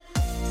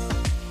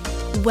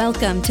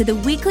Welcome to the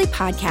weekly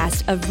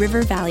podcast of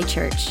River Valley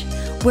Church.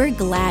 We're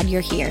glad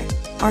you're here.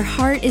 Our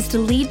heart is to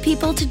lead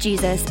people to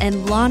Jesus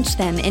and launch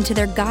them into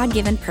their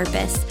God-given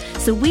purpose.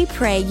 So we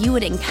pray you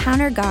would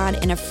encounter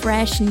God in a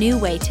fresh, new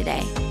way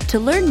today. To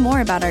learn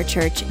more about our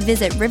church,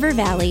 visit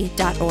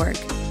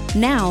rivervalley.org.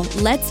 Now,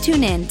 let's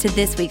tune in to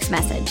this week's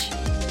message.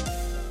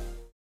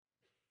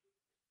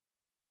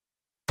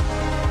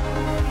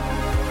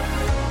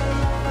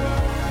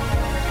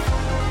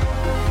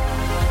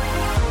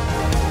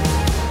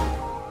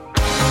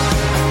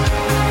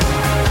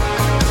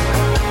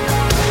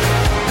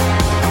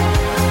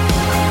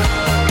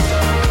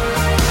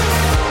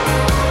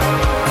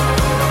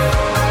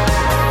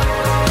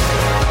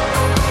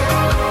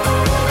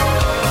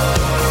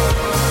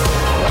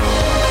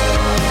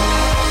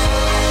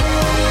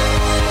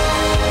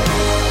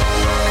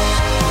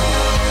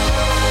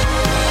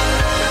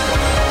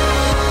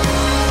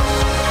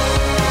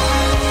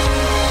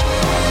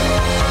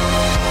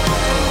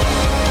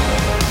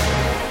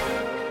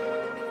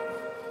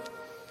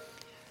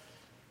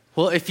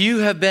 Well, if you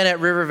have been at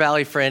River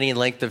Valley for any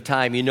length of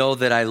time, you know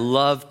that I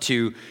love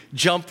to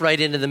jump right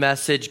into the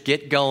message,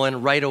 get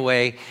going right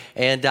away,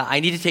 and I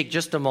need to take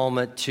just a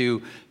moment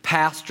to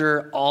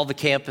pastor all the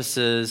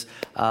campuses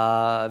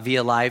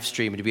via live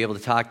stream and to be able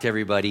to talk to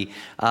everybody.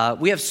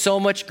 We have so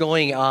much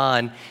going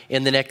on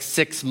in the next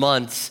 6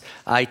 months.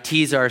 I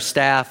tease our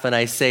staff and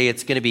I say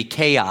it's going to be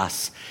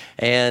chaos,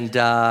 and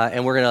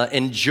we're going to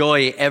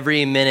enjoy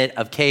every minute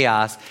of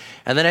chaos.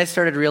 And then I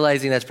started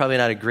realizing that's probably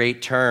not a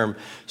great term.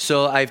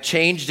 So I've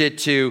changed it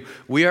to,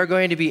 we are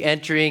going to be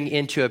entering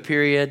into a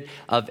period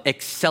of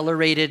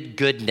accelerated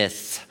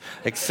goodness.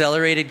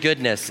 Accelerated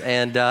goodness.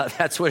 And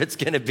that's what it's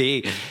going to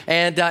be.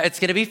 And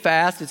it's going to be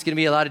fast. It's going to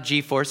be a lot of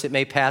G-force. You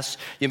may pass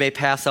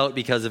out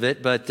because of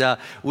it. But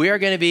we are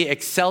going to be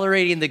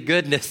accelerating the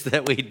goodness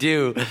that we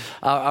do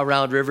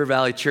around River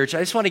Valley Church.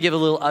 I just want to give a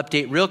little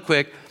update real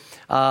quick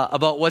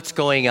about what's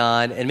going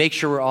on and make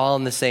sure we're all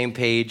on the same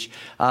page,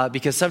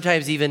 because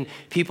sometimes even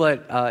people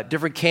at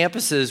different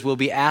campuses will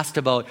be asked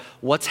about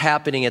what's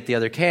happening at the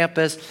other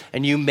campus,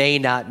 and you may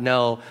not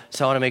know,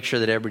 so I want to make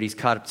sure that everybody's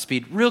caught up to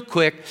speed. Real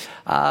quick,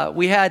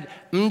 we had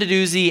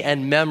Mdaduzi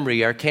and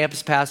Memory, our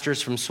campus pastors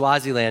from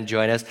Swaziland,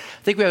 join us.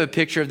 I think we have a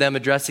picture of them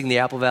addressing the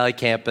Apple Valley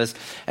campus,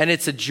 and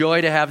it's a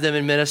joy to have them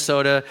in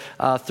Minnesota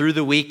through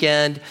the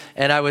weekend,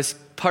 and I was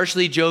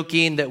partially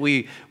joking that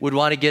we would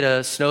want to get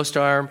a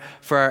snowstorm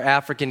for our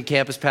African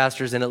campus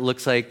pastors, and it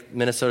looks like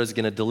Minnesota's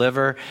going to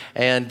deliver,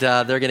 and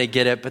they're going to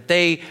get it. But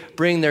they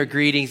bring their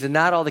greetings, and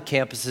not all the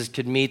campuses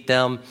could meet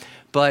them,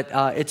 but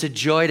it's a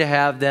joy to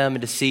have them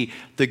and to see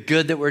the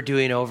good that we're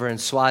doing over in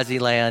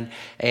Swaziland.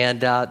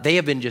 And they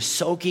have been just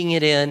soaking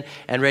it in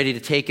and ready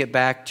to take it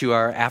back to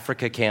our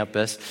Africa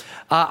campus.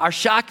 Our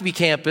Shakopee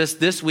campus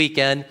this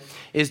weekend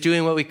is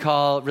doing what we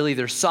call really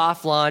their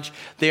soft launch.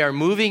 They are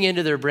moving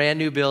into their brand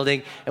new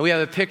building, and we have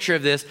a picture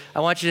of this.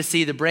 I want you to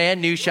see the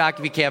brand new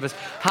Shakopee campus.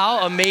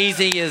 How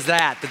amazing is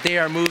that they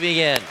are moving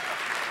in?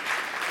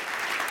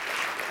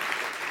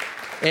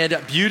 And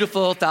a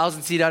beautiful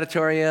 1,000-seat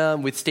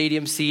auditorium with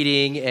stadium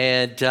seating.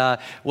 And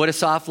what a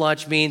soft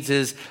launch means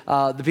is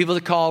the people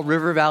that call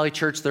River Valley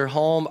Church their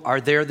home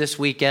are there this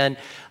weekend.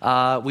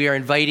 We are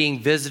inviting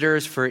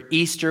visitors for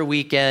Easter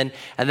weekend,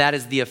 and that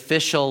is the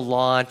official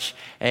launch.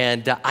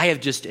 And I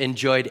have just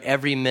enjoyed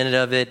every minute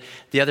of it.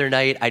 The other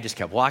night, I just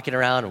kept walking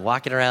around and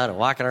walking around and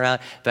walking around.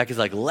 Becca's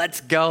like,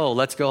 let's go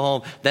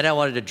home. Then I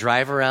wanted to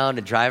drive around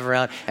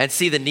and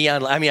see the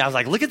neon. I was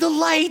like, look at the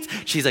lights.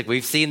 She's like,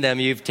 we've seen them.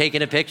 You've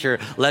taken a picture.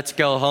 Let's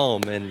go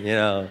home.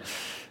 And,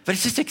 but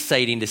it's just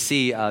exciting to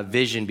see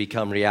vision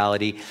become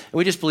reality. And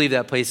we just believe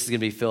that place is going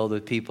to be filled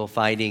with people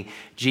finding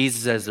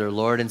Jesus as their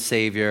Lord and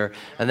Savior.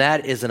 And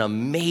that is an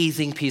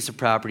amazing piece of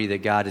property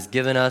that God has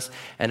given us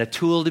and a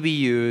tool to be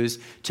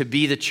used to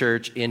be the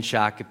church in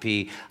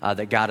Shakopee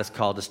that God has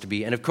called us to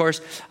be. And of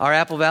course, our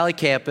Apple Valley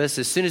campus,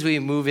 as soon as we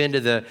move into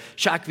the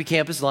Shakopee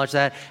campus, launch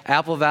that,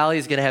 Apple Valley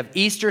is going to have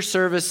Easter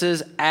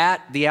services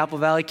at the Apple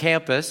Valley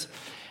campus.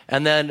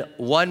 And then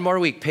one more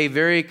week, pay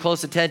very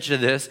close attention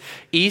to this.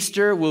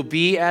 Easter will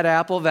be at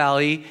Apple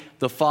Valley.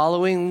 The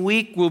following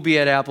week will be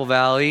at Apple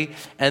Valley.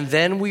 And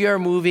then we are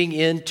moving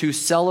into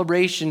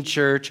Celebration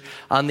Church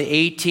on the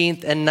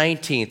 18th and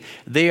 19th.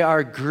 They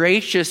are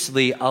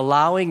graciously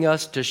allowing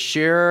us to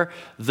share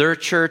their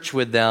church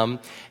with them.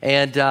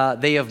 And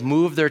they have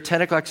moved their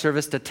 10 o'clock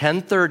service to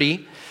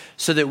 10:30.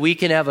 So that we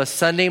can have a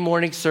Sunday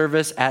morning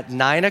service at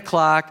 9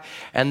 o'clock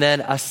and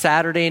then a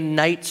Saturday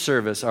night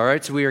service, all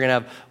right? So we are going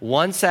to have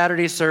one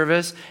Saturday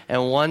service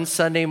and one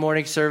Sunday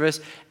morning service.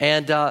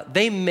 And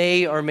they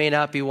may or may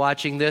not be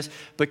watching this,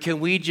 but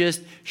can we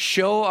just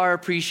show our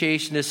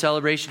appreciation to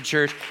Celebration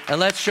Church? And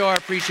let's show our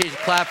appreciation.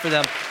 Clap for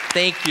them.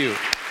 Thank you.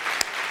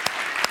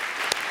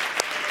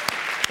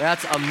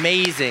 That's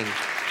amazing.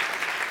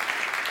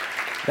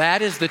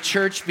 That is the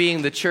church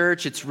being the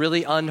church. It's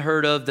really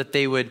unheard of that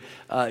they would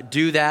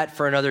do that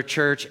for another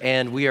church,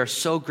 and we are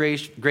so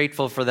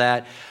grateful for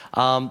that.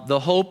 The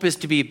hope is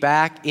to be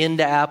back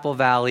into Apple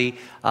Valley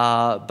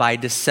by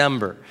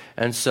December.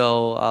 And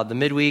so the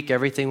midweek,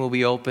 everything will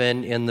be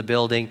open in the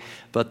building,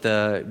 but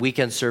the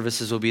weekend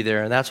services will be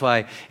there. And that's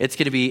why it's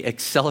going to be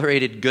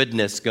accelerated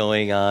goodness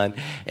going on.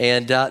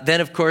 And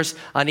then, of course,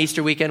 on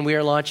Easter weekend, we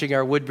are launching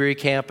our Woodbury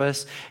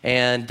campus.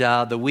 And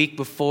the week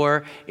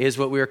before is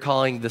what we are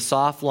calling the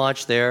soft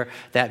launch there.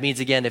 That means,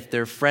 again, if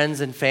they're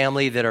friends and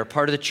family that are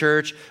part of the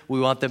church, we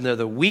want them there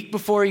the week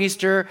before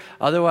Easter.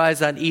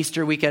 Otherwise, on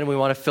Easter weekend, we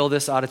want to fill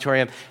this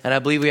auditorium. And I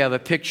believe we have a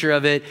picture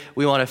of it.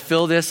 We want to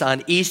fill this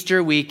on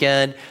Easter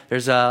weekend.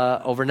 There's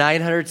over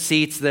 900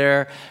 seats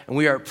there. And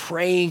we are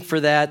praying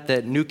for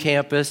that new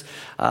campus.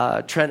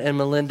 Trent and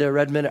Melinda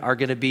Redmond are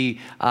going to be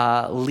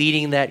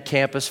leading that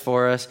campus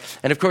for us.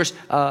 And of course,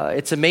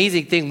 it's an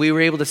amazing thing. We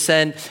were able to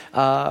send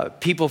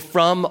people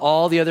from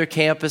all the other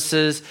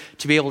campuses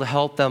to be able to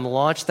help them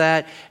launch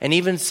that. And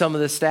even some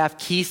of the staff,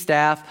 key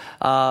staff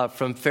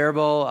from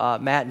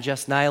Faribault, Matt and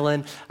Jess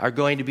Nyland, are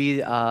going to be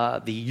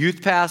the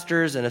youth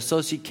pastors and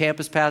associate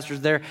campus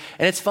pastors there.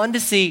 And it's fun to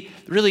see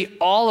really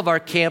all of our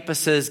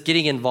campuses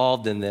getting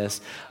involved in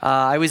this.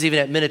 I was even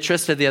at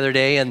Minnetrista the other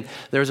day, and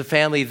there was a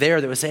family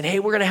there that was saying, hey,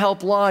 we're going to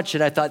help launch.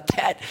 And I thought,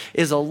 that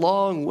is a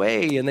long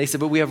way. And they said,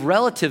 but we have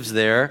relatives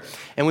there,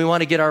 and we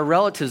want to get our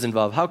relatives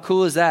involved. How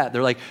cool is that?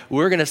 They're like,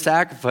 we're going to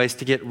sacrifice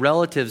to get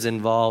relatives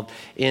involved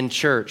in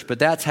church. But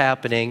that's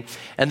happening.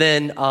 And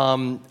then,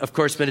 of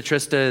course,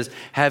 Minnetrista is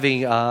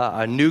having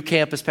a new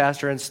campus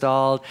pastor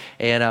installed,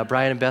 and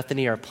Brian and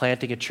Bethany are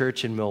planting a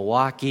church in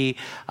Milwaukee,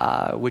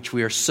 which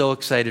we are so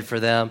excited for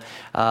them.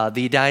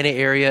 The Edina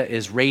area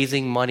is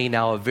raising money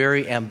now, a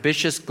very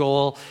ambitious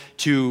goal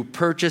to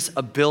purchase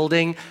a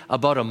building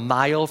about a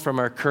mile from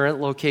our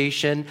current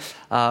location.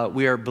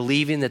 We are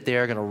believing that they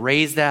are going to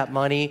raise that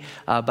money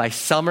by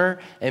summer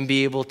and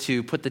be able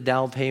to put the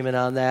down payment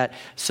on that.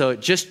 So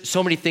just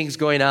so many things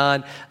going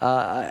on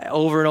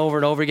over and over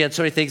and over again.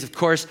 So many things. Of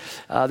course,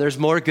 there's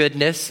more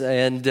goodness.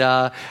 And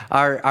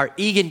our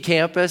Eagan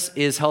campus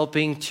is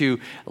helping to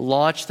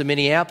launch the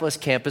Minneapolis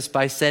campus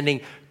by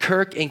sending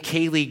Kirk and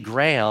Kaylee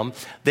Graham.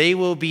 They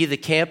will be the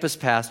campus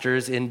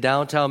pastors in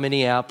downtown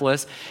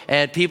Minneapolis.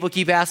 And people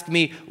keep asking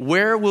me,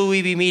 where will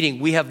we be meeting?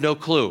 We have no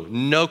clue.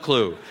 No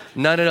clue.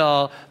 None at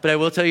all. But I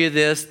will tell you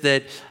this,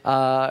 that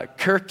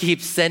Kirk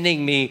keeps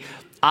sending me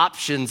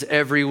options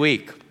every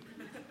week.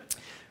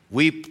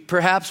 We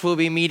perhaps will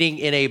be meeting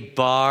in a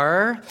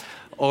bar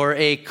or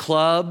a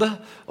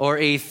club or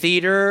a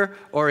theater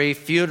or a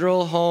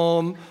funeral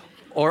home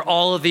or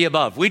all of the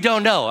above. We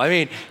don't know. I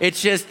mean,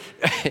 it's just,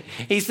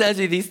 he sends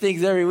me these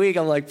things every week.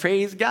 I'm like,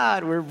 praise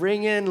God, we're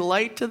bringing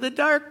light to the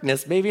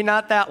darkness. Maybe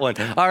not that one.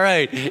 All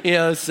right.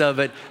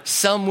 But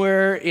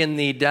somewhere in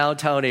the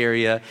downtown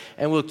area,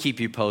 and we'll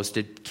keep you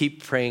posted.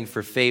 Keep praying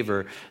for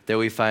favor that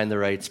we find the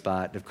right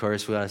spot. Of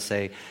course, we want to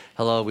say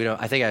hello.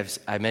 I think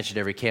I mentioned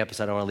every campus.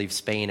 I don't want to leave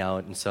Spain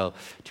out. And so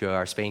to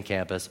our Spain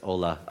campus,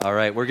 hola. All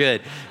right, we're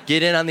good.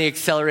 Get in on the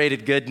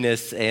accelerated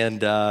goodness,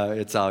 and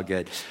it's all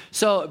good.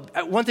 So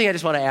one thing I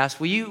just want to ask,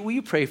 will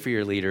you pray for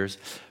your leaders?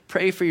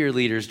 Pray for your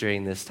leaders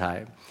during this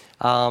time.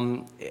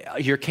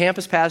 Your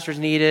campus pastors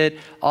need it,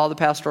 all the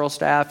pastoral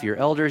staff, your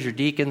elders, your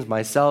deacons,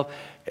 myself.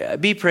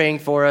 Be praying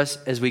for us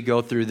as we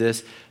go through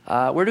this.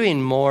 We're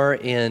doing more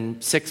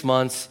in 6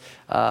 months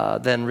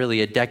than really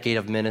a decade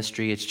of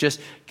ministry. It's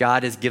just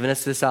God has given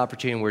us this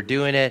opportunity, and we're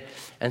doing it,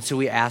 and so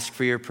we ask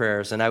for your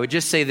prayers. And I would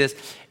just say this,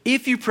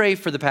 if you pray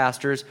for the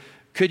pastors,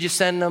 could you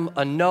send them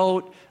a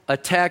note, a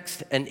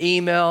text, an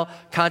email,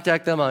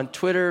 contact them on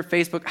Twitter,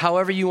 Facebook,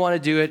 however you want to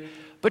do it,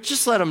 but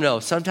just let them know.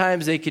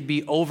 Sometimes they could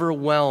be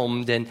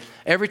overwhelmed, and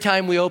every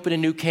time we open a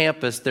new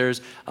campus, there's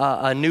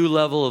a new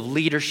level of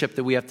leadership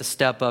that we have to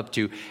step up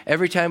to.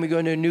 Every time we go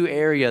into a new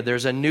area,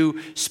 there's a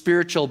new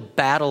spiritual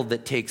battle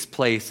that takes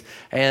place,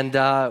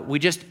 and we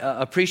just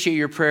appreciate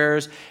your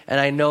prayers,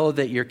 and I know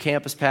that your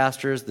campus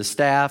pastors, the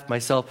staff,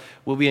 myself,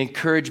 will be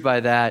encouraged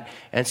by that,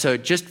 and so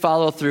just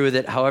follow through with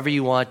it however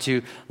you want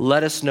to.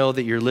 Let us know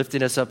that you're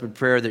lifting us up in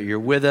prayer, that you're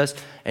with us,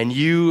 and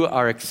you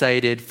are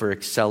excited for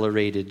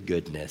accelerated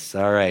goodness.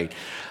 All right.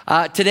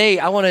 Today,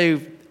 I want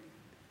to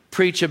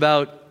preach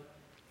about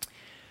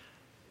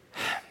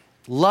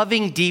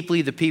loving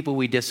deeply the people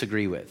we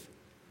disagree with.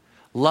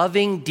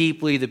 Loving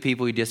deeply the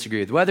people we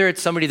disagree with. Whether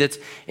it's somebody that's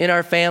in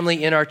our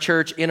family, in our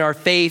church, in our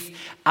faith,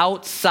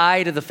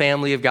 outside of the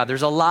family of God.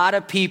 There's a lot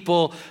of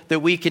people that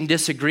we can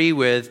disagree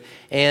with.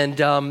 And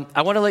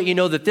I want to let you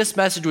know that this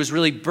message was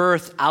really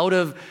birthed out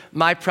of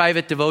my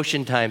private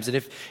devotion times. And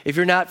if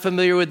you're not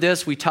familiar with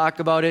this, we talk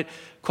about it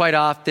quite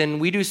often.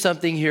 We do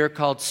something here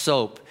called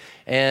SOAP.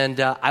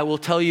 And I will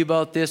tell you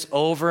about this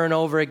over and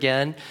over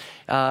again.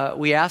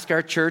 We ask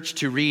our church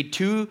to read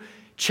 2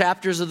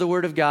 chapters of the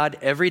Word of God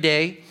every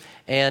day.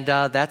 And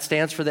that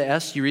stands for the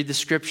S. You read the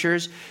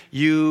scriptures.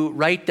 You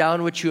write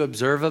down what you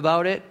observe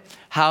about it,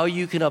 how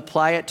you can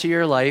apply it to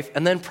your life,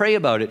 and then pray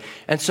about it.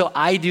 And so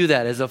I do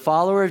that. As a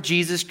follower of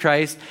Jesus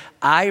Christ,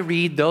 I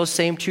read those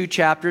same 2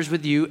 chapters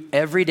with you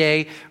every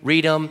day,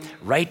 read them,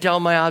 write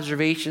down my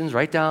observations,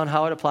 write down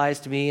how it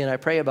applies to me, and I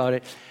pray about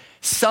it.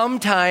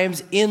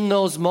 Sometimes in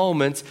those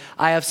moments,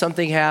 I have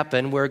something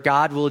happen where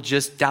God will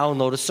just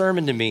download a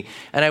sermon to me.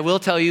 And I will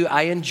tell you,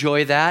 I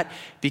enjoy that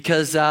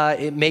because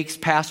it makes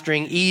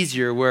pastoring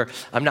easier, where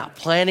I'm not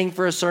planning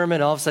for a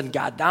sermon. All of a sudden,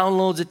 God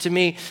downloads it to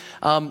me.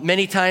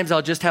 Many times,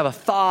 I'll just have a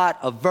thought,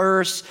 a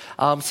verse.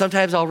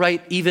 Sometimes I'll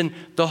write even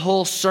the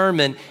whole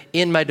sermon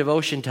in my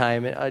devotion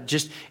time.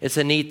 It's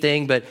a neat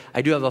thing, but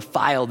I do have a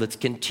file that's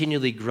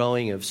continually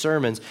growing of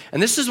sermons.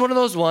 And this is one of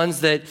those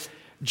ones that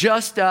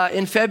just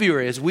in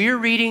February, as we were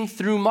reading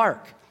through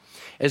Mark,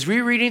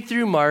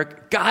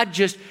 God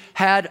just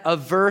had a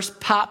verse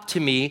pop to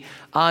me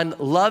on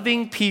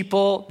loving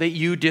people that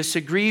you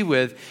disagree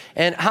with.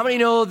 And how many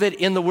know that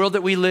in the world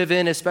that we live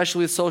in,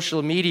 especially with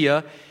social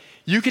media,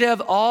 you can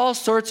have all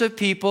sorts of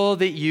people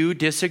that you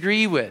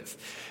disagree with.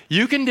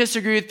 You can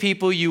disagree with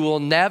people you will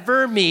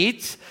never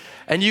meet,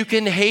 and you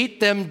can hate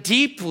them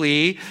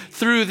deeply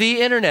through the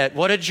internet.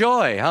 What a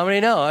joy. How many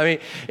know? I mean,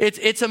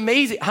 it's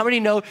amazing. How many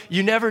know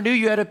you never knew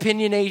you had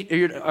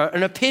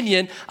an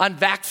opinion on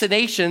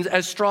vaccinations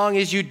as strong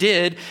as you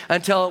did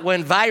until it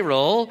went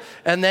viral,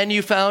 and then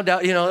you found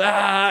out,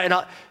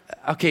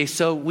 Okay,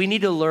 so we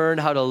need to learn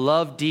how to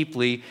love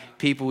deeply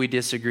people we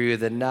disagree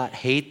with and not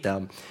hate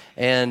them.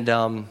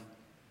 And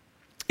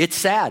it's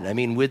sad. I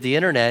mean, with the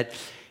internet,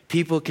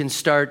 people can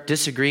start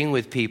disagreeing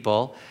with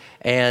people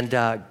and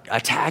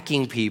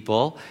attacking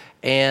people,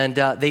 and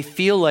they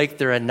feel like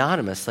they're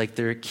anonymous, like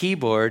their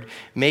keyboard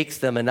makes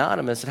them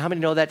anonymous. And how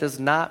many know that does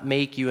not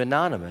make you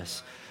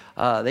anonymous?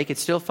 They could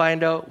still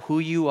find out who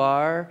you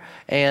are,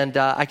 and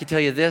I can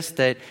tell you this,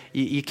 that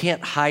you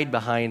can't hide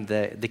behind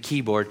the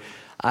keyboard.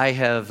 I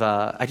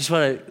just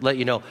want to let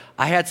you know,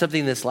 I had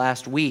something this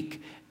last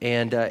week,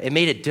 and it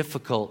made it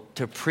difficult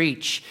to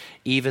preach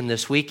even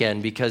this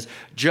weekend, because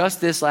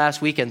just this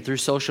last weekend through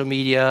social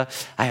media,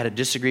 I had a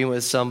disagreement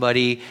with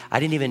somebody. I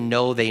didn't even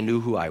know they knew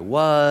who I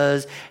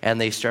was, and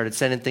they started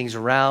sending things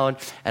around,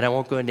 and I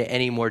won't go into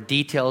any more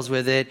details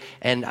with it.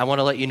 And I want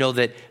to let you know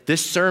that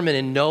this sermon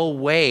in no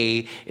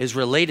way is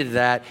related to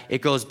that.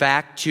 It goes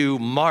back to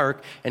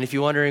Mark, and if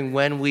you're wondering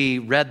when we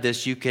read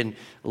this, you can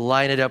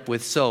line it up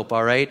with soap,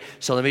 all right?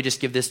 So let me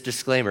just give this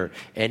disclaimer.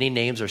 Any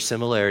names or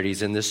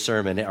similarities in this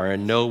sermon are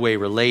in no way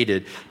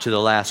related to the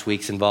last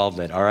week's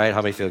involvement, all right?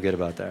 How many feel good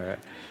about that, all right?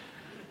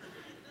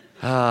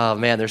 Oh,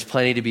 man, there's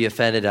plenty to be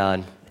offended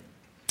on.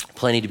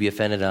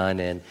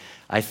 And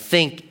I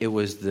think it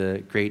was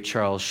the great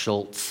Charles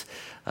Schulz,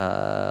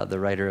 the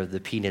writer of the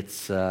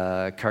Peanuts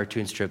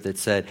cartoon strip, that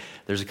said,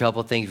 there's a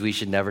couple things we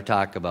should never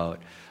talk about.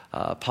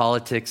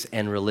 Politics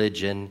and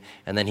religion,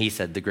 and then he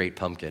said the great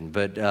pumpkin,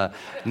 but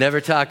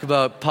never talk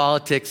about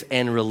politics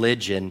and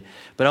religion.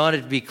 But I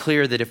wanted to be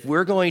clear that if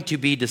we're going to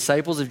be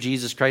disciples of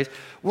Jesus Christ,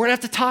 we're going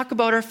to have to talk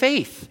about our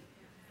faith.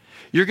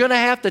 You're going to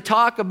have to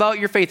talk about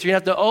your faith. You're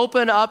going to have to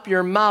open up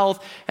your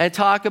mouth and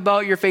talk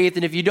about your faith.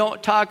 And if you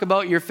don't talk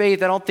about your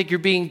faith, I don't think you're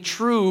being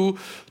true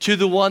to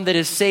the one that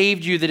has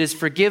saved you, that has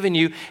forgiven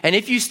you. And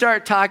if you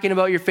start talking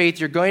about your faith,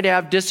 you're going to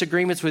have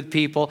disagreements with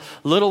people,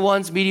 little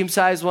ones,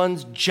 medium-sized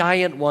ones,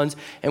 giant ones.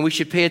 And we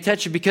should pay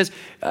attention, because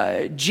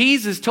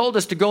Jesus told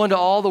us to go into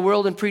all the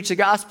world and preach the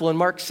gospel in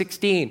Mark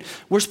 16.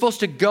 We're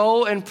supposed to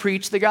go and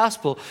preach the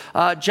gospel.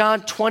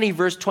 John 20,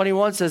 verse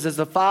 21 says, as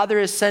the Father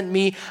has sent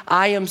me,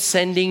 I am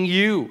sending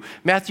you.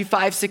 Matthew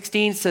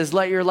 5:16 says,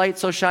 let your light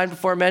so shine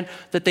before men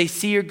that they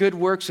see your good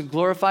works and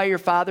glorify your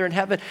Father in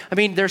heaven. I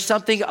mean, there's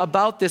something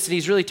about this, and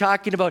he's really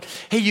talking about,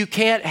 hey, you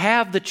can't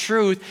have the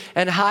truth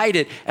and hide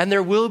it. And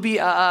there will be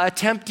a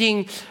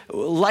tempting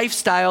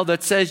lifestyle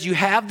that says you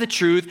have the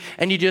truth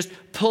and you just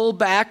pull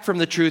back from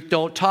the truth.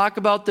 Don't talk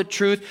about the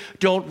truth.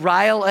 Don't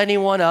rile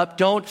anyone up.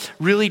 Don't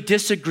really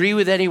disagree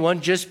with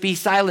anyone. Just be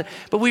silent.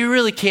 But we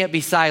really can't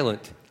be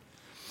silent.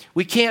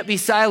 We can't be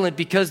silent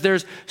because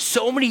there's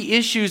so many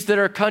issues that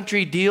our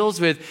country deals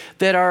with,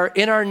 that are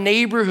in our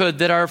neighborhood,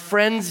 that our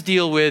friends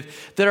deal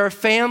with, that our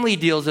family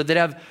deals with, that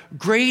have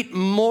great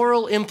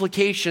moral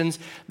implications,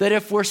 that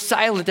if we're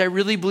silent, I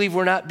really believe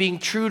we're not being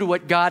true to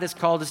what God has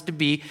called us to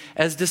be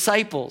as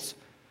disciples.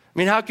 I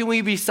mean, how can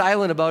we be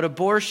silent about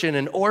abortion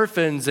and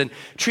orphans and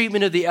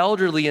treatment of the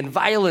elderly and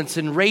violence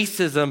and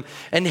racism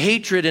and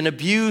hatred and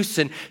abuse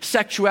and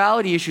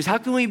sexuality issues? How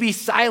can we be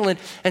silent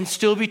and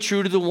still be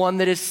true to the one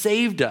that has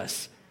saved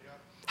us?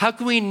 How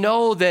can we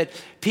know that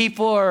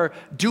people are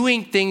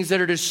doing things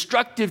that are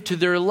destructive to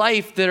their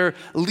life, that are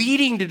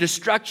leading to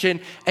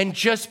destruction, and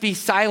just be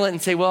silent and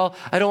say, well,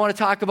 I don't want to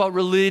talk about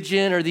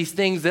religion or these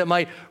things that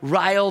might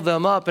rile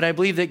them up? And I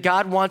believe that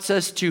God wants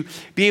us to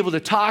be able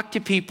to talk to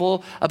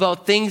people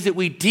about things that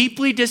we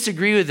deeply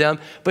disagree with them,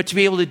 but to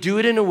be able to do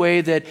it in a way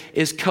that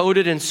is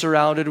coated and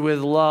surrounded with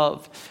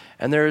love.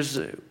 And there's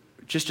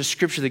just a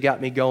scripture that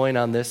got me going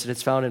on this, and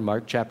it's found in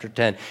Mark chapter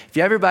 10. If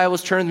you have your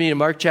Bibles, turn with me to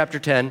Mark chapter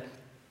 10.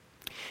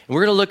 And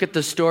we're going to look at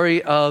the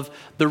story of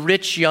the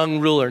rich young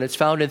ruler, and it's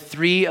found in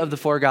 3 of the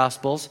 4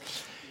 Gospels.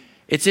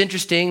 It's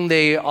interesting.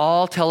 They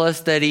all tell us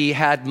that he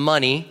had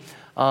money.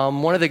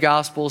 One of the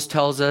Gospels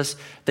tells us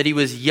that he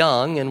was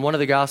young, and one of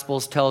the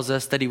Gospels tells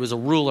us that he was a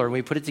ruler. And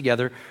we put it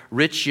together,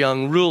 rich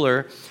young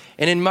ruler.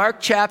 And in Mark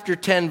chapter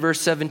 10,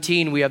 verse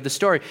 17, we have the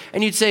story.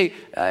 And you'd say,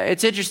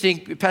 it's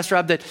interesting, Pastor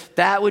Rob,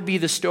 that would be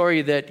the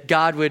story that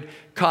God would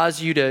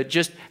cause you to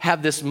just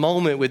have this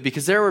moment with,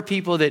 because there were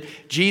people that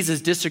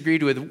Jesus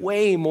disagreed with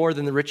way more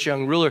than the rich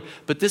young ruler.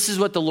 But this is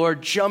what the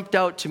Lord jumped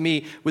out to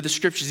me with the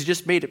scriptures. He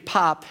just made it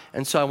pop,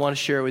 and so I want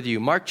to share it with you.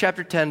 Mark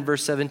chapter 10,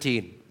 verse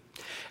 17.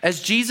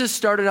 As Jesus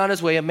started on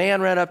his way, a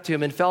man ran up to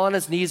him and fell on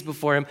his knees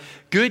before him.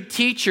 "Good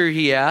teacher,"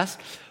 he asked,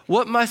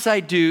 "what must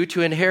I do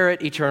to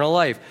inherit eternal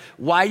life?"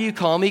 "Why do you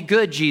call me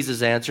good?"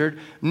 Jesus answered.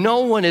 "No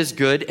one is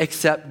good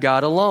except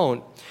God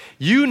alone.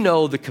 You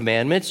know the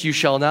commandments. You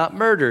shall not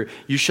murder.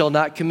 You shall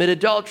not commit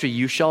adultery.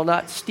 You shall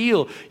not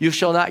steal. You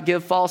shall not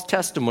give false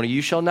testimony.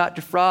 You shall not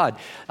defraud.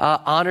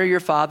 Honor your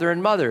father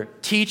and mother."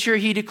 "Teacher,"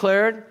 he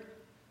declared,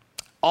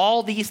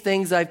 "all these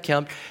things I've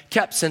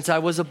kept since I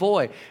was a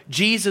boy."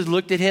 Jesus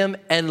looked at him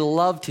and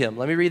loved him.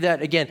 Let me read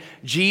that again.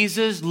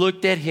 Jesus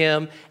looked at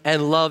him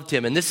and loved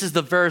him. And this is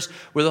the verse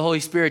where the Holy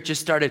Spirit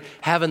just started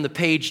having the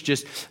page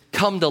just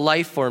come to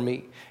life for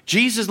me.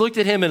 Jesus looked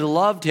at him and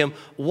loved him.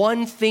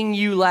 "One thing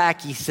you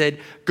lack," he said.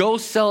 "Go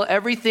sell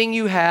everything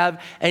you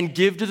have and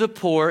give to the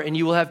poor, and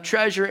you will have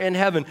treasure in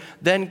heaven.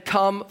 Then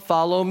come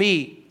follow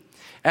me."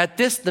 At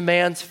this, the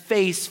man's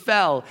face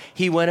fell.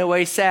 He went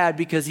away sad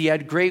because he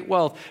had great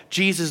wealth.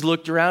 Jesus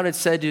looked around and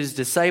said to his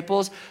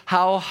disciples,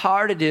 "How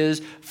hard it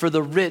is for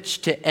the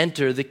rich to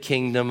enter the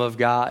kingdom of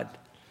God."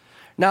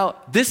 Now,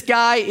 this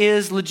guy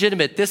is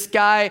legitimate. This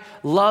guy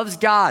loves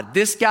God.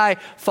 This guy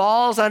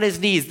falls on his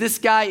knees. This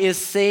guy is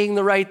saying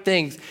the right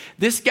things.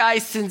 This guy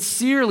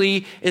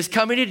sincerely is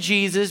coming to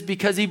Jesus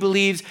because he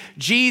believes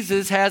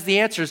Jesus has the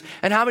answers.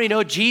 And how many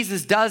know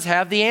Jesus does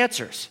have the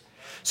answers?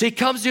 So he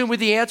comes to him with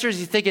the answers.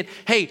 He's thinking,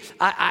 "Hey,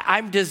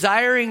 I'm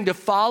desiring to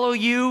follow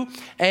you,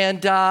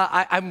 and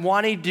I'm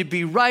wanting to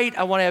be right.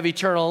 I want to have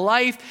eternal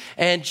life."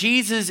 And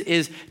Jesus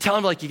is telling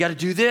him, like, "You got to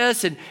do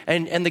this." And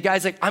the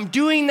guy's like, "I'm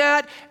doing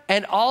that."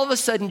 And all of a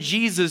sudden,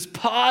 Jesus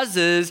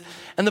pauses,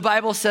 and the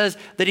Bible says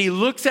that he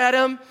looks at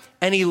him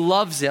and he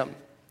loves him.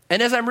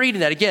 And as I'm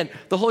reading that, again,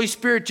 the Holy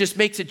Spirit just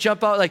makes it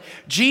jump out. Like,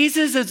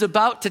 Jesus is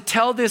about to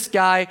tell this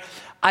guy,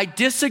 "I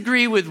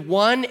disagree with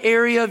one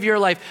area of your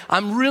life.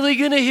 I'm really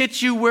going to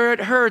hit you where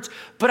it hurts,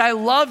 but I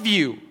love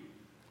you.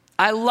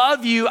 I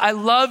love you. I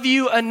love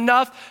you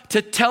enough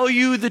to tell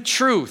you the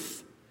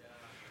truth.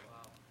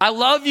 I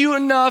love you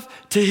enough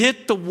to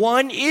hit the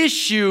one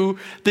issue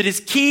that is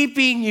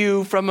keeping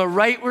you from a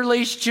right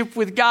relationship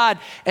with God,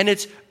 and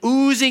it's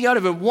oozing out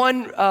of it."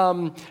 One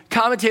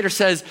commentator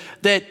says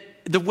that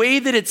the way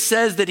that it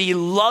says that he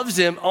loves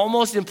him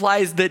almost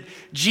implies that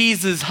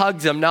Jesus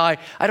hugs him. Now,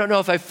 I don't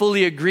know if I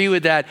fully agree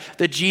with that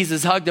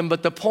Jesus hugged him,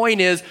 but the point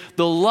is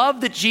the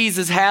love that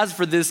Jesus has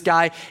for this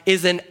guy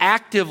is an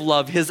active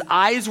love. His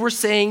eyes were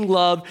saying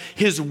love.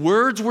 His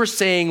words were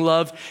saying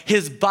love.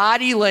 His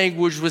body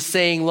language was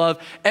saying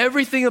love.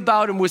 Everything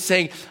about him was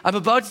saying, "I'm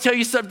about to tell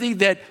you something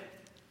that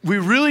we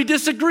really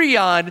disagree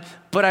on,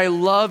 but I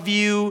love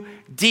you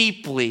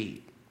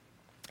deeply."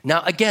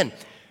 Now, again,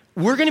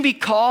 we're going to be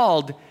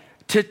called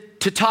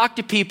to talk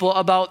to people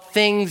about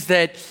things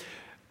that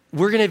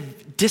we're going to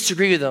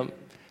disagree with them.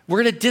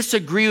 We're going to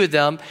disagree with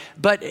them,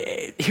 but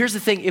here's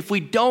the thing. If we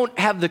don't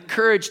have the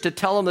courage to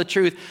tell them the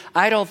truth,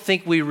 I don't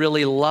think we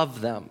really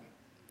love them.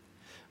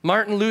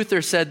 Martin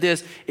Luther said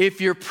this: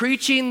 "If you're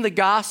preaching the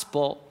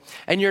gospel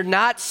and you're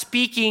not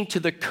speaking to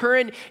the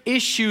current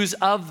issues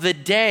of the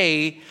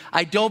day,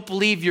 I don't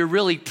believe you're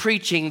really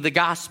preaching the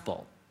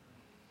gospel."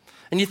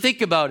 And you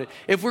think about it,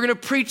 if we're going to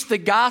preach the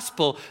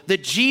gospel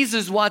that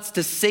Jesus wants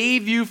to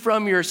save you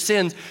from your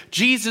sins,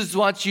 Jesus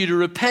wants you to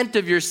repent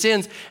of your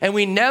sins, and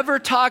we never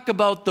talk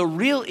about the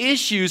real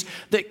issues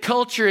that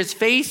culture is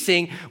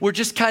facing, we're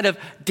just kind of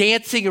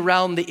dancing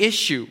around the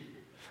issue.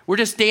 We're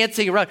just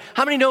dancing around.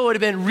 How many know it would have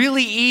been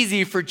really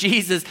easy for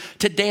Jesus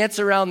to dance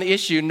around the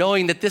issue,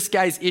 knowing that this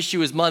guy's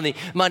issue is money,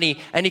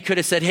 and he could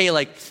have said, "Hey,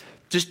 like,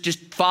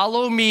 just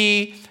follow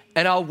me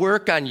and I'll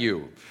work on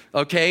you.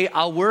 Okay,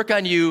 I'll work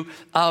on you.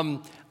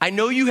 I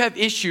know you have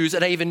issues,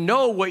 and I even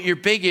know what your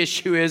big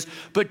issue is,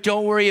 but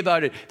don't worry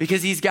about it,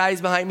 because these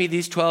guys behind me,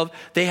 these 12,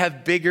 they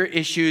have bigger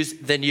issues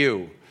than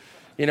you."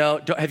 You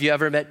know, have you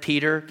ever met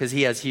Peter? Because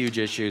he has huge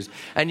issues.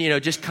 And,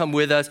 just come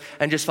with us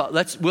and just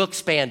follow. We'll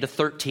expand to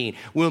 13.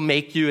 We'll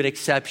make you an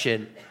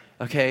exception,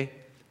 okay?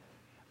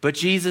 But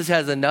Jesus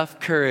has enough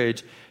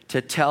courage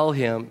to tell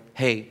him,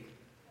 "Hey,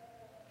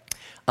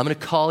 I'm going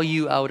to call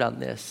you out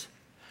on this.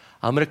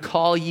 I'm going to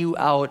call you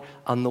out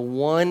on the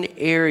one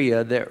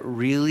area that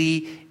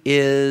really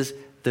is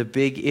the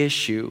big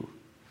issue. I'm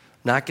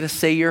not going to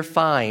say you're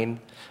fine,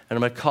 and I'm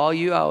going to call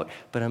you out,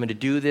 but I'm going to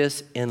do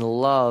this in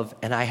love.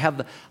 And I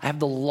have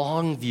the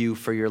long view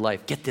for your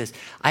life." Get this.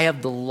 I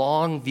have the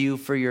long view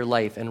for your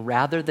life. And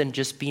rather than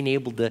just being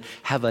able to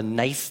have a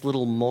nice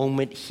little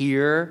moment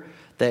here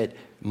that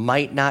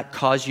might not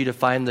cause you to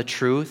find the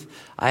truth,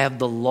 I have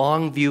the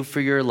long view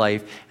for your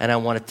life, and I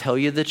want to tell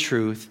you the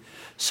truth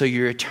so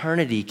your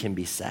eternity can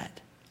be set.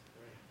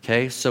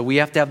 Okay, so we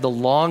have to have the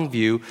long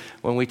view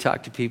when we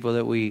talk to people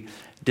that we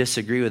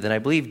disagree with. And I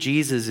believe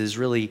Jesus is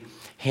really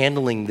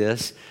handling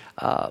this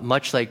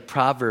much like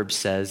Proverbs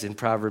says in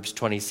Proverbs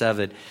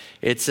 27.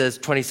 It says,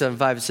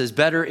 27:5, it says,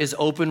 better is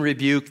open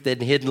rebuke than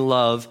hidden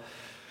love.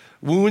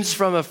 Wounds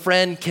from a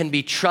friend can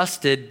be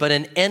trusted, but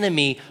an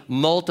enemy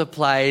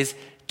multiplies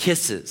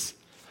kisses.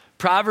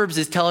 Proverbs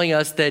is telling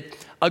us that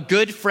a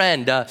good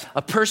friend,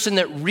 a person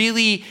that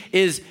really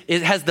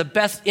has the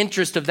best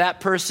interest of that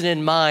person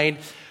in mind,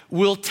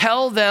 will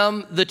tell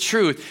them the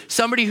truth.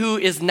 Somebody who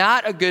is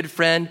not a good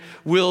friend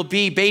will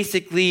be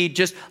basically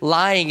just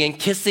lying and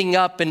kissing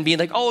up and being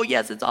like, oh,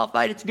 yes, it's all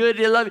fine, it's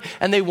good, I love you,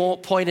 and they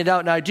won't point it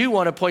out. Now, I do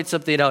want to point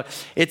something out.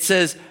 It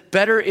says,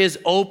 better is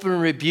open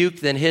rebuke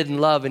than hidden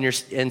love.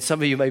 And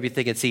some of you might be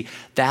thinking, see,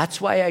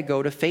 that's why I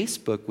go to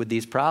Facebook with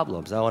these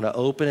problems. I want to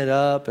open it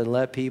up and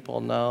let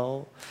people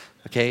know.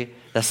 Okay?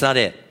 That's not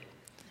it.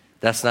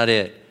 That's not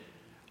it.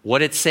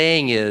 What it's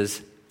saying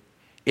is,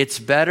 it's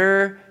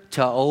better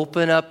to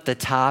open up the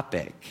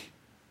topic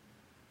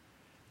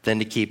than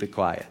to keep it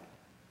quiet.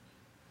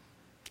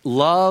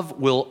 Love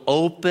will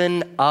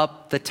open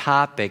up the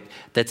topic.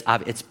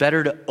 It's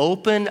better to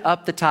open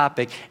up the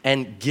topic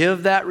and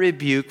give that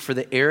rebuke for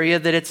the area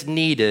that it's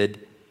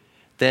needed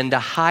than to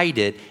hide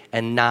it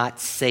and not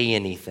say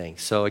anything.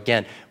 So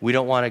again, we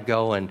don't want to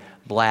go and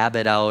blab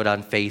it out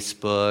on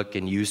Facebook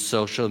and use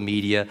social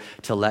media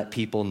to let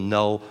people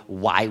know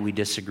why we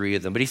disagree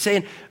with them. But he's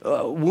saying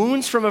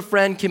wounds from a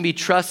friend can be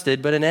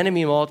trusted, but an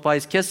enemy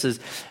multiplies kisses.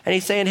 And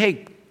he's saying,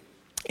 hey,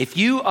 if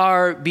you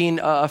are being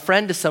a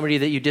friend to somebody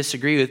that you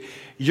disagree with,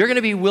 you're going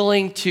to be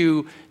willing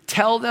to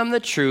tell them the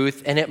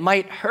truth, and it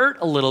might hurt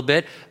a little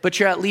bit, but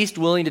you're at least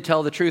willing to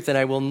tell the truth. And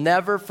I will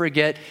never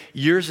forget,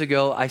 years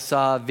ago, I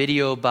saw a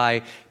video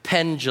by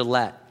Penn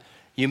Jillette.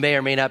 You may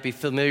or may not be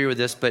familiar with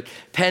this, but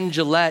Penn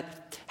Jillette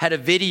had a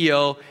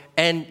video,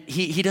 and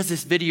he does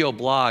this video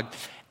blog,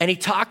 and he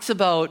talks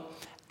about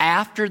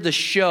after the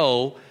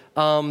show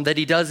that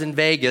he does in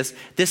Vegas,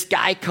 this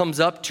guy comes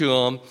up to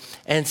him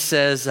and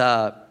says,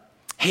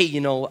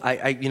 hey,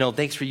 I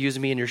thanks for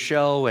using me in your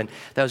show, and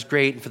that was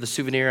great, and for the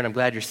souvenir, and I'm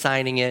glad you're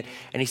signing it.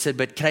 And he said,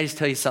 but can I just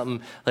tell you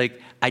something?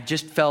 Like, I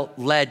just felt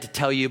led to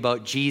tell you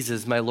about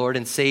Jesus, my Lord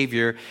and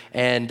Savior.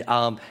 And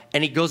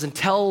he goes and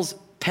tells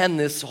Penn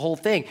this whole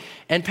thing.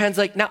 And Penn's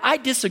like, now, I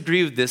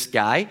disagree with this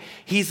guy.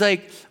 He's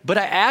like, but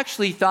I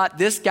actually thought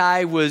this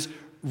guy was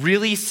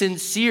really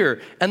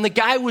sincere, and the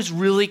guy was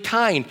really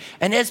kind.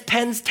 And as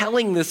Penn's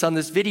telling this on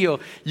this video,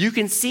 you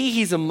can see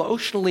he's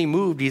emotionally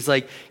moved. He's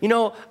like,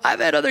 I've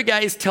had other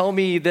guys tell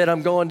me that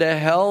I'm going to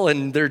hell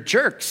and they're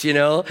jerks,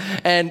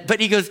 but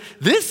he goes,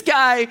 this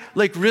guy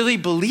like really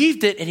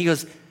believed it. And he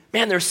goes,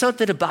 man, there's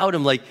something about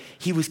him, like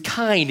he was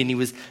kind and he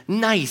was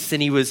nice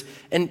and he was,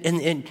 and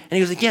he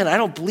goes, again, I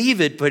don't believe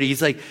it, but he's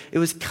like, it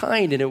was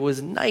kind and it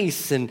was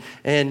nice and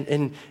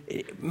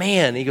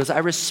man, he goes, I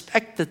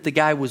respect that the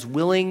guy was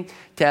willing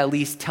to at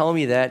least tell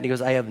me that. And he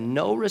goes, I have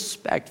no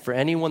respect for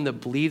anyone that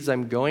believes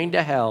I'm going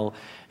to hell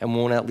and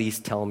won't at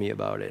least tell me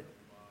about it.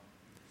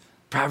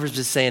 Proverbs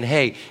is saying,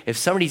 hey, if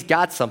somebody's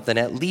got something,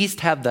 at least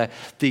have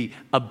the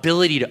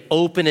ability to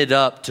open it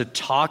up, to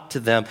talk to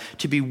them,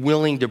 to be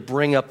willing to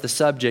bring up the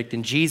subject.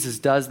 And Jesus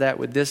does that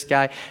with this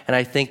guy, and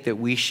I think that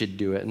we should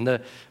do it. And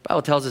the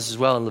Bible tells us as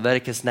well in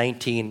Leviticus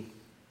 19,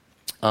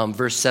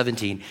 verse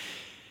 17,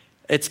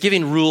 it's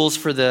giving rules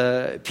for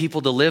the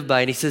people to live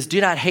by. And he says, do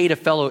not hate a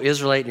fellow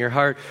Israelite in your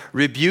heart.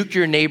 Rebuke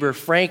your neighbor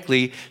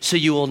frankly so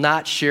you will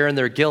not share in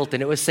their guilt.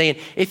 And it was saying,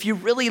 if you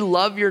really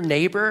love your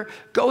neighbor,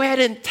 go ahead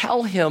and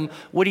tell him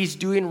what he's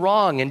doing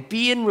wrong and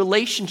be in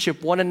relationship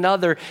with one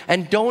another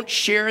and don't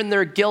share in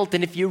their guilt.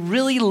 And if you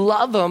really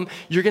love them,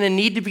 you're going to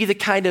need to be the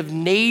kind of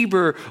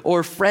neighbor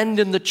or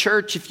friend in the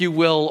church, if you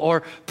will,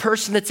 or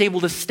person that's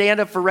able to stand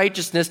up for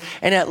righteousness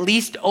and at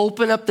least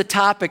open up the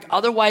topic.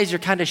 Otherwise, you're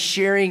kind of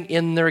sharing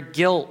in their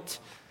guilt.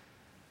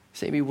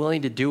 Say, be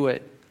willing to do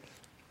it.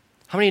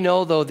 How many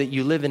know, though, that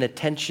you live in a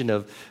tension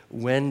of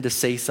when to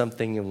say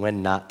something and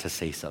when not to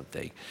say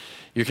something?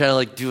 You're kind of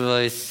like, do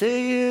I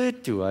say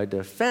it? Do I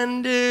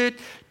defend it?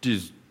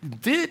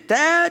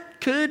 That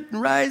could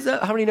rise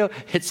up. How many know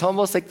it's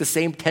almost like the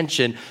same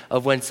tension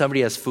of when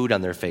somebody has food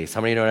on their face?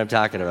 How many know what I'm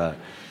talking about?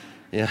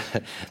 Yeah.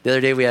 The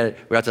other day we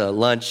were out to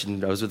lunch,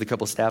 and I was with a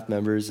couple staff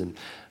members, and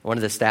one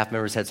of the staff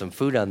members had some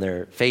food on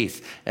their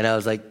face, and I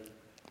was like,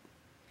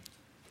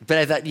 but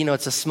I thought,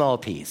 it's a small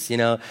piece,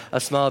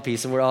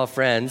 and we're all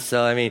friends.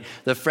 So, I mean,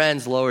 the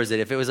friends lowers it.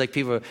 If it was like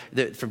people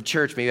from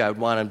church, maybe I would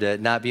want them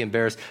to not be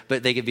embarrassed,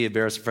 but they could be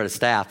embarrassed in front of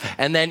staff.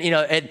 And then,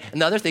 and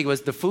the other thing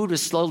was the food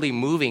was slowly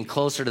moving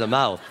closer to the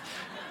mouth.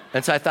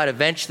 And so I thought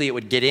eventually it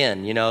would get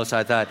in, so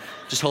I thought,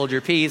 just hold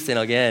your peace and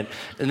it'll get in.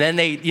 And then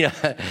they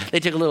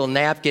took a little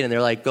napkin and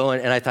they're like going,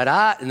 and I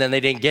thought, and then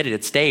they didn't get it,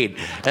 it stayed.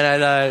 And I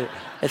thought,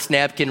 it's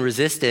napkin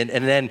resistant.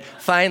 And then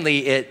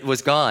finally it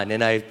was gone.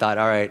 And I thought,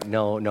 all right,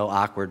 no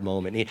awkward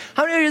moment.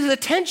 How many is the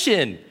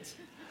tension?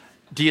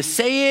 Do you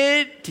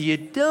say it? Do you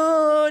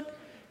don't?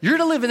 You're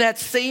going to live in that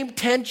same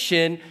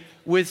tension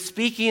with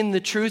speaking the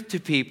truth to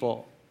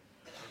people.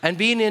 and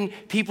being in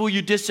people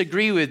you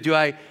disagree with.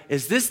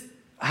 Is this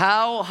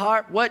how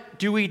hard, what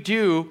do we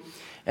do?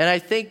 And I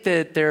think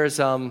that there's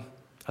a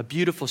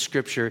beautiful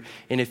scripture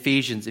in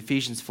Ephesians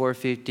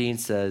 4:15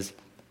 says,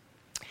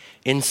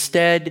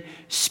 instead,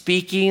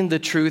 speaking the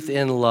truth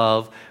in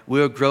love, we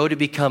will grow to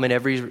become in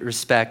every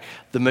respect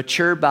the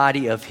mature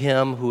body of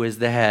him who is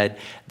the head,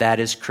 that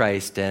is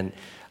Christ. And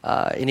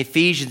in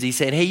Ephesians, he's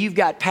saying, hey, you've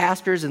got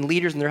pastors and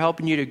leaders, and they're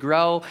helping you to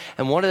grow.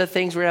 And one of the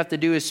things we're going to have to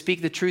do is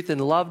speak the truth in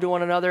love to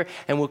one another,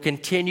 and we'll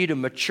continue to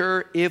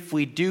mature if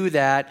we do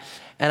that.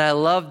 And I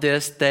love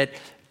this, that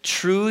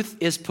truth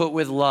is put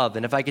with love.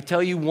 And if I could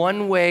tell you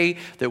one way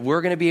that we're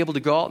going to be able to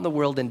go out in the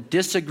world and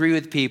disagree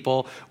with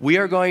people, we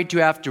are going to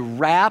have to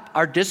wrap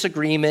our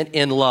disagreement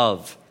in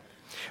love.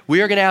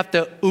 We are going to have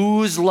to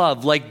ooze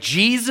love. Like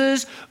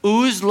Jesus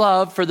oozed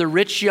love for the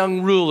rich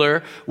young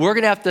ruler, we're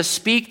going to have to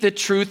speak the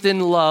truth in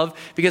love,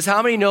 because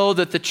how many know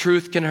that the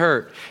truth can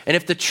hurt? And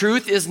if the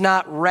truth is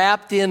not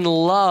wrapped in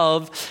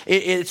love,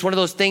 it's one of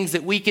those things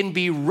that we can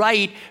be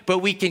right, but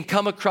we can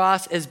come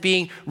across as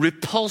being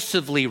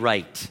repulsively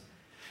right.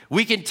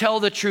 We can tell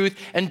the truth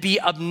and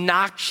be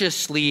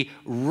obnoxiously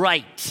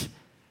right.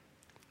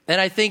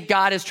 And I think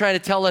God is trying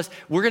to tell us,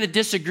 we're going to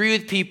disagree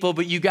with people,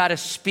 but you got to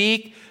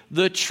speak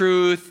the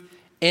truth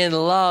in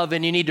love,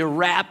 and you need to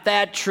wrap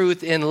that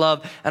truth in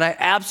love. And I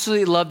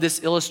absolutely love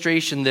this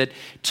illustration that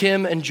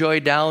Tim and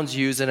Joy Downs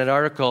use in an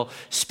article,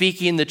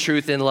 Speaking the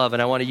Truth in Love,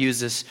 and I want to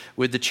use this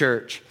with the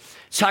church.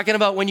 It's talking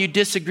about when you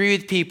disagree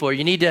with people, or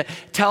you need to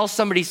tell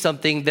somebody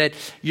something that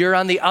you're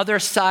on the other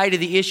side of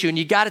the issue, and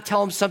you got to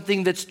tell them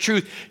something that's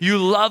truth. You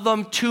love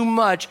them too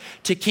much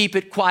to keep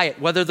it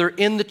quiet. Whether they're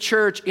in the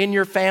church, in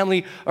your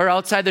family, or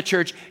outside the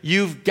church,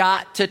 you've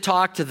got to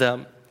talk to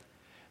them.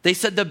 They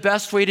said the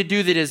best way to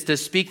do that is to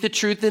speak the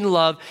truth in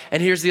love.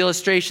 And here's the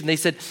illustration. They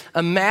said,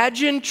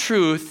 imagine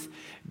truth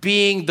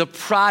being the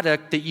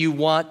product that you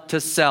want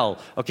to sell.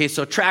 Okay,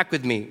 so track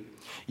with me.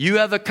 You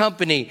have a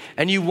company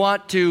and you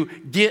want to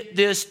get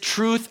this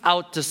truth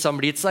out to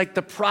somebody. It's like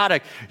the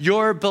product,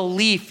 your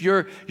belief,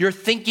 your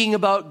thinking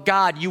about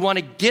God. You want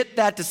to get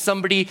that to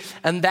somebody,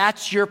 and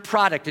that's your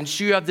product. And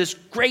so you have this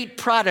great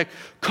product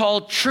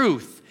called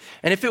truth.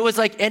 And if it was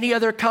like any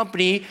other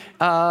company,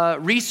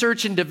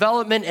 research and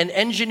development and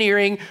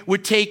engineering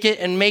would take it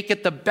and make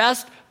it the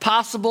best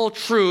possible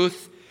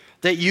truth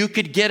that you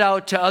could get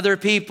out to other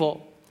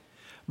people.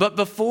 But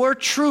before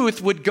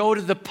truth would go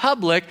to the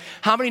public,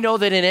 how many know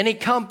that in any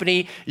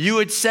company, you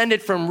would send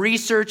it from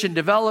research and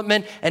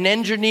development and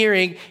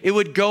engineering, it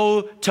would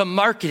go to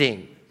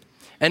marketing.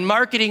 And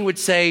marketing would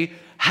say,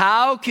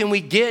 how can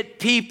we get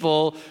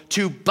people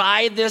to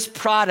buy this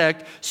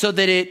product so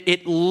that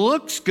it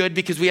looks good,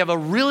 because we have a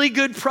really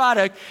good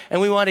product and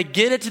we want to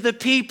get it to the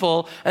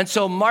people? And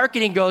so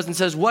marketing goes and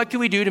says, what can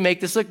we do to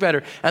make this look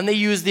better? And they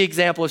use the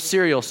example of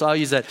cereal, so I'll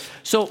use that.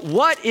 So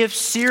what if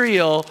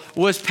cereal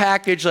was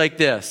packaged like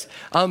this?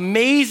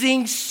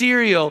 Amazing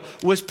cereal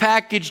was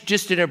packaged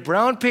just in a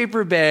brown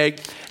paper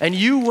bag, and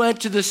you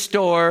went to the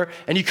store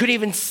and you couldn't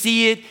even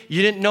see it.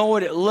 You didn't know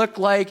what it looked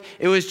like.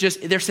 It was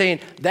just, they're saying,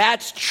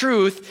 that's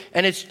truth.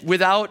 And it's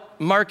without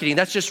marketing.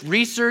 That's just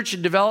research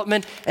and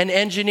development and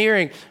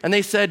engineering. And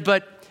they said,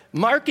 but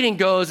marketing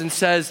goes and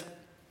says,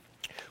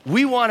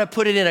 we want to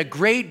put it in a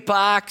great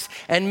box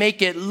and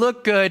make it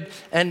look good.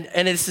 And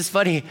it's just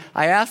funny.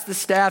 I asked the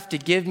staff to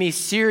give me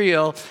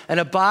cereal and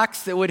a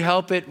box that would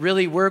help it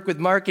really work with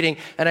marketing.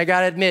 And I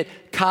got to admit,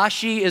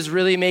 Kashi is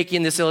really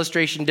making this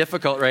illustration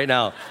difficult right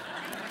now.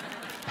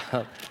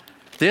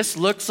 This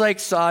looks like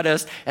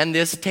sawdust, and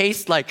this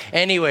tastes like...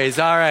 Anyways,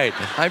 all right.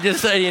 I'm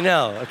just letting you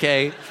know,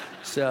 okay?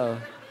 So,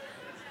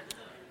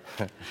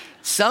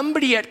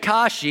 somebody at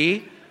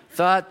Kashi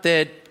thought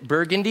that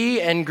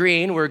burgundy and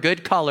green were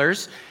good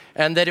colors,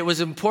 and that it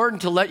was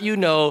important to let you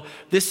know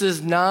this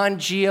is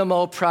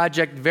non-GMO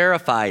project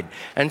verified.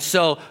 And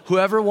so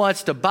whoever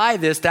wants to buy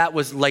this, that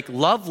was like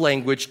love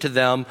language to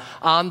them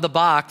on the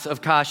box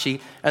of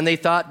Kashi, and they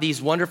thought these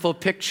wonderful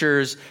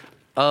pictures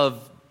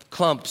of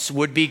clumps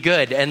would be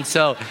good. And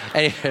so,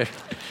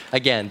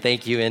 again,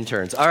 thank you,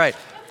 interns. All right.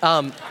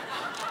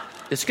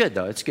 It's good,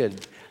 though. It's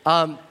good.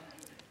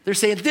 They're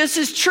saying, this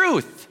is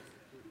truth.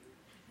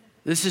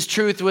 This is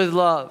truth with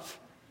love.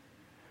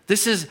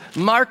 This is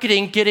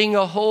marketing getting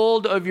a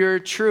hold of your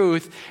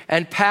truth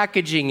and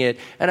packaging it.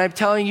 And I'm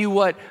telling you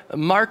what,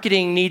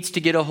 marketing needs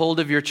to get a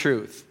hold of your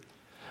truth.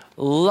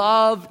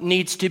 Love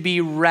needs to be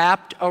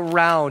wrapped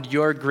around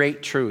your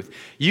great truth.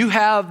 You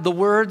have the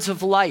words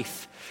of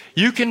life.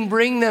 You can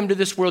bring them to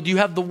this world. You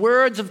have the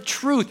words of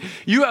truth.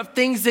 You have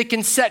things that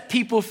can set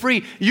people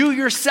free. You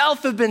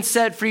yourself have been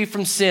set free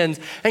from sins.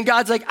 And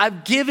God's like,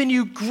 I've given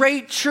you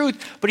great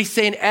truth. But he's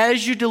saying,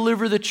 as you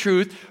deliver the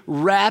truth,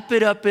 wrap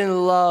it up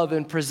in love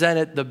and present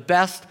it the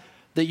best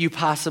that you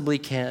possibly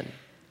can.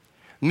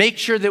 Make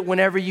sure that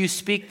whenever you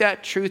speak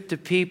that truth to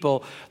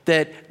people,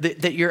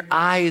 that your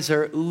eyes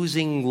are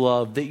oozing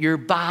love, that your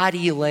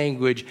body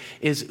language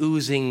is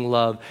oozing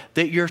love,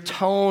 that your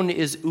tone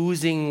is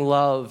oozing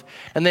love.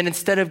 And then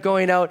instead of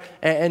going out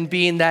and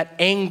being that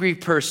angry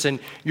person,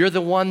 you're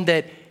the one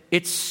that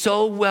it's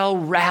so well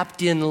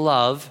wrapped in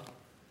love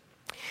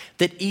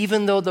that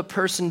even though the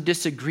person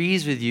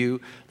disagrees with you,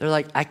 they're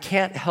like, I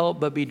can't help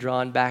but be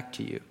drawn back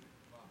to you.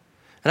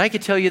 And I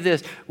can tell you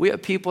this, we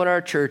have people in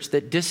our church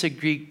that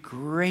disagree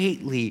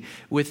greatly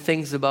with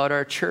things about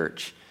our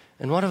church.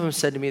 And one of them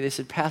said to me, they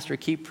said, Pastor,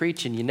 keep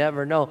preaching. You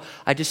never know.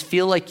 I just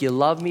feel like you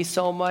love me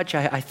so much.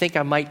 I think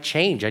I might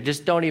change. I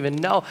just don't even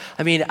know.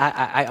 I mean,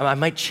 I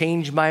might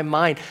change my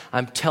mind.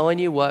 I'm telling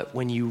you what,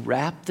 when you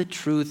wrap the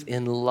truth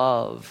in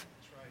love,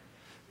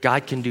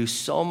 God can do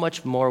so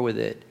much more with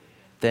it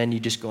than you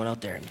just going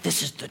out there and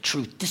this is the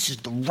truth. This is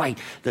the right.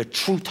 The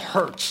truth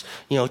hurts.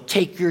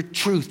 Take your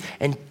truth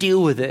and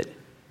deal with it.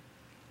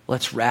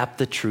 Let's wrap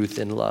the truth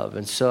in love.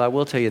 And so I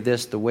will tell you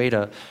this, the way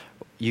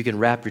you can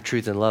wrap your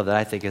truth in love that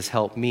I think has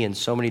helped me in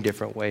so many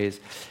different ways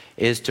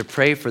is to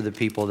pray for the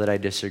people that I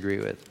disagree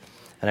with.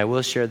 And I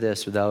will share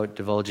this without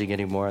divulging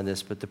any more on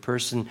this, but the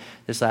person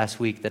this last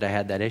week that I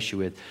had that issue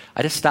with,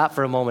 I just stopped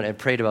for a moment and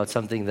prayed about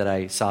something that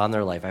I saw in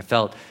their life. I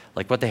felt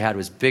like what they had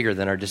was bigger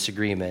than our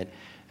disagreement.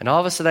 And all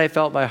of a sudden I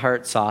felt my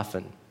heart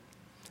soften.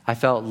 I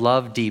felt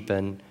love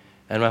deepen,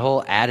 and my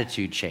whole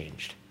attitude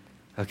changed,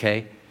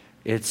 okay?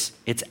 It's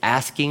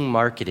asking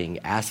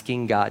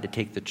God to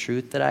take the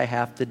truth that I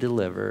have to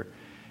deliver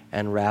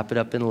and wrap it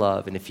up in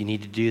love. And if you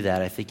need to do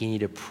that, I think you need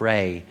to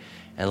pray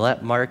and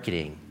let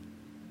marketing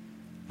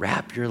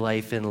wrap your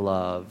life in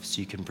love so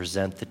you can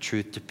present the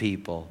truth to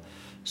people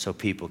so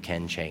people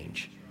can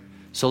change.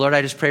 So Lord,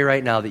 I just pray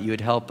right now that you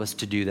would help us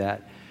to do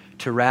that,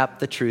 to wrap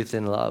the truth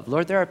in love.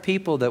 Lord, there are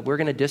people that we're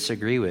going to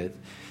disagree with.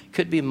 It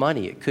could be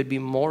money, it could be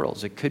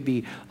morals, it could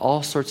be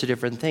all sorts of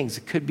different things.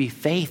 It could be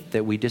faith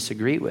that we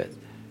disagree with.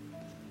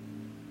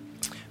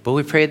 But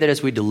we pray that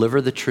as we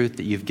deliver the truth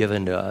that you've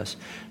given to us,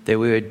 that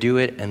we would do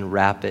it and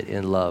wrap it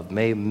in love.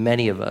 May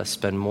many of us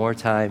spend more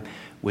time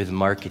with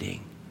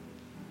marketing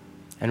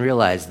and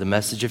realize the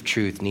message of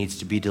truth needs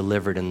to be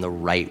delivered in the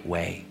right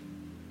way.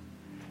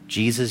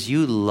 Jesus,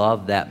 you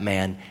love that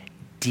man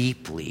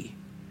deeply,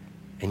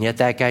 and yet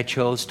that guy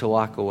chose to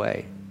walk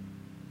away.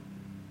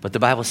 But the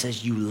Bible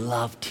says you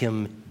loved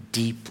him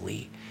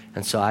deeply.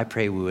 And so I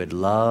pray we would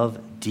love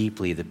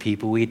deeply the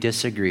people we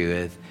disagree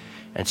with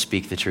and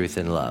speak the truth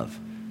in love.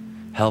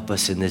 Help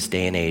us in this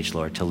day and age,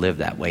 Lord, to live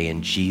that way.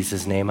 In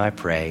Jesus' name I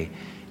pray,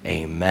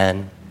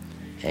 amen,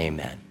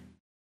 amen.